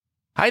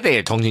Hi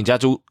there， 通勤家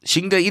族，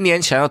新的一年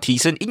想要提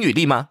升英语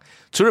力吗？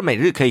除了每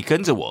日可以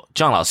跟着我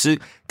John 老师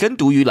跟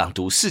读与朗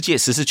读世界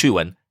时事趣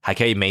闻，还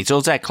可以每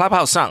周在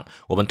Clubhouse 上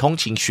我们通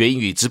勤学英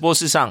语直播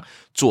室上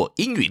做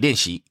英语练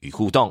习与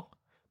互动。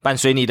伴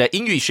随你的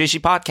英语学习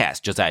Podcast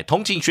就在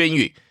通勤学英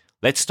语。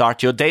Let's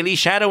start your daily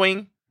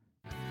shadowing.The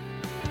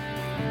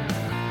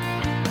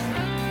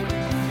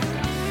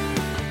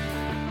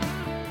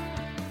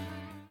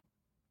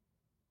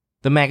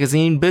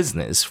magazine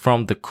business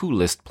from the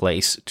coolest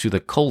place to the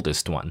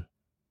coldest one.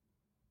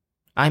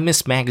 I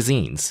miss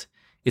magazines.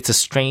 It's a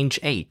strange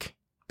ache,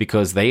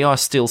 because they are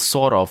still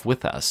sort of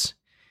with us.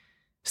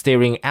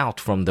 Staring out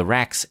from the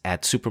racks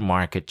at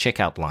supermarket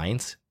checkout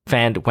lines,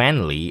 fanned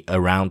wanly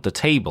around the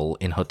table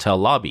in hotel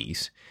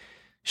lobbies,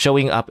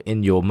 showing up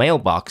in your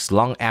mailbox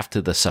long after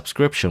the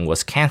subscription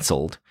was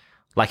cancelled,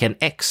 like an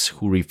ex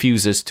who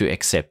refuses to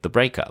accept the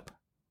breakup.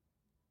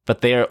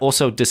 But they are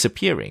also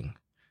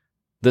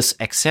disappearing.This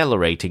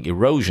accelerating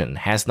erosion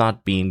has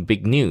not been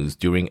big news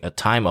during a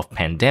time of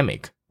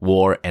pandemic,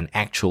 war, and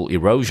actual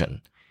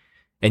erosion.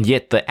 And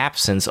yet the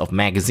absence of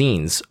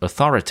magazines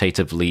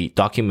authoritatively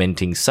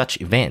documenting such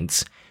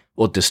events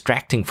or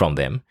distracting from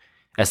them,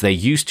 as they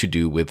used to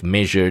do with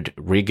measured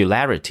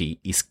regularity,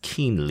 is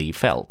keenly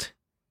felt.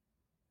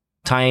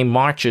 Time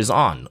marches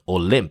on or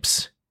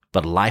limps,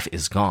 but life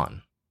is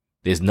gone.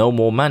 There's no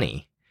more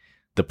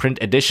money.The print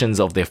editions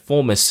of their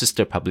former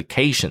sister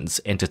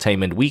publications,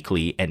 Entertainment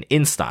Weekly and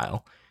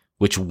InStyle,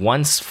 which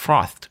once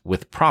frothed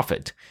with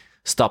profit,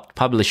 stopped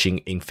publishing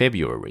in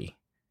February.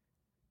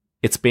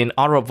 It's been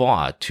au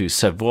revoir to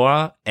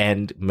Savoir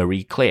and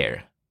Marie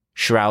Claire,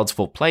 shrouds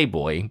for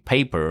Playboy,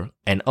 Paper,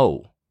 and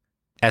O.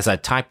 As I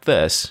type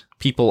this,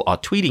 people are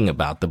tweeting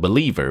about The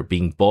Believer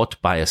being bought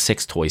by a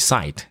sex toy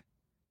site.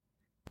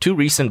 Two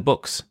recent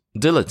books,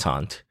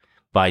 Dilettante,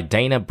 by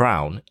Dana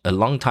Brown, a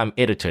longtime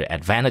editor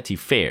at Vanity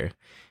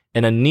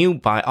Fair,and a new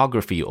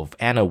biography of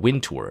Anna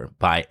Wintour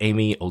by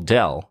Amy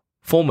Odell,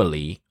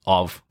 formerly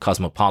of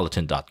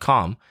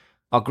Cosmopolitan.com,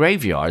 are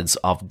graveyards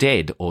of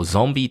dead or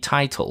zombie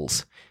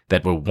titles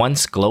that were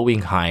once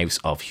glowing hives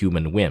of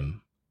human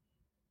whim.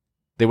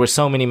 There were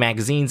so many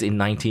magazines in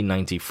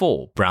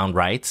 1994, Brown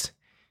writes.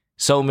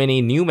 So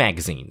many new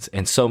magazines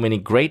and so many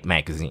great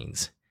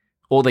magazines.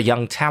 All the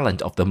young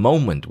talent of the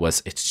moment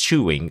was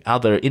eschewing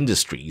other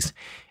industries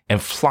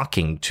and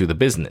flocking to the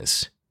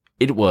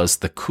business.It was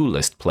the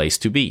coolest place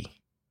to be.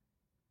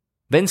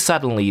 Then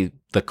suddenly,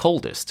 the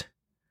coldest.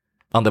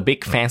 On the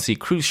big fancy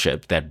cruise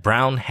ship that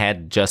Brown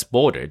had just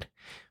boarded,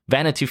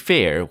 Vanity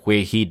Fair,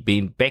 where he'd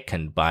been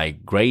beckoned by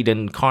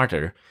Graydon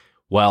Carter,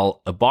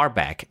 while a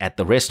barback at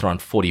the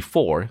restaurant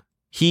 44,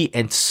 he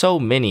and so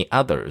many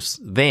others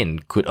then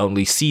could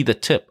only see the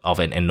tip of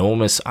an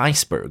enormous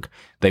iceberg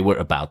they were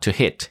about to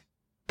hit,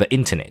 the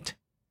internet.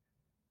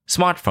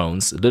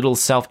 Smartphones, little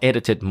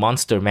self-edited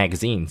monster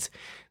magazines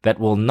that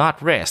will not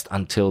rest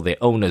until their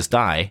owners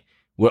die,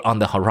 were on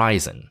the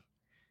horizon.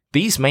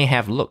 These may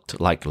have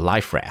looked like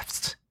life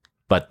rafts,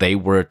 but they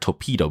were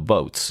torpedo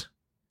boats.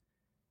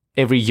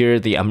 Every year,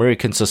 the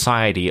American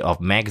Society of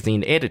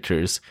Magazine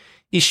Editors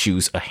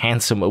issues a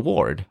handsome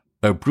award,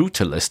 a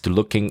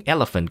brutalist-looking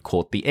elephant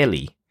called the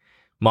Ellie,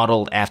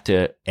 modeled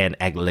after an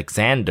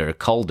Alexander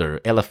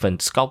Calder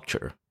elephant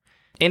sculpture.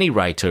 Any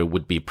writer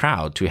would be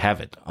proud to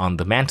have it on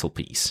the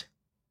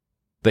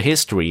mantelpiece.The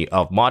history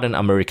of modern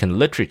American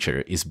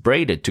literature is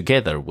braided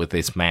together with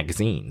its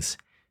magazines.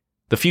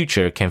 The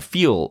future can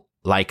feel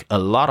like a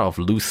lot of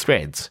loose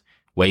threads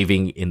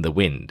waving in the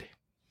wind.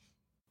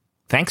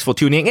 Thanks for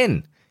tuning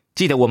in.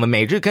 记得我们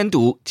每日跟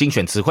读、精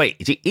选词汇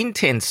以及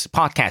Intense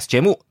Podcast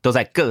节目都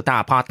在各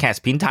大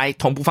Podcast 平台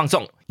同步放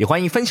送，也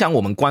欢迎分享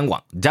我们官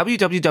网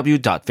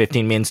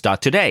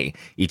www.15minutes.today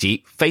以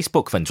及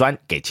Facebook 粉专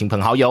给亲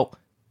朋好友。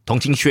通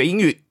勤学英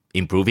语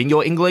Improving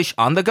your English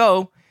on the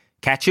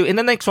go.Catch you in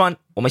the next one.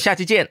 我们下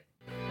期见。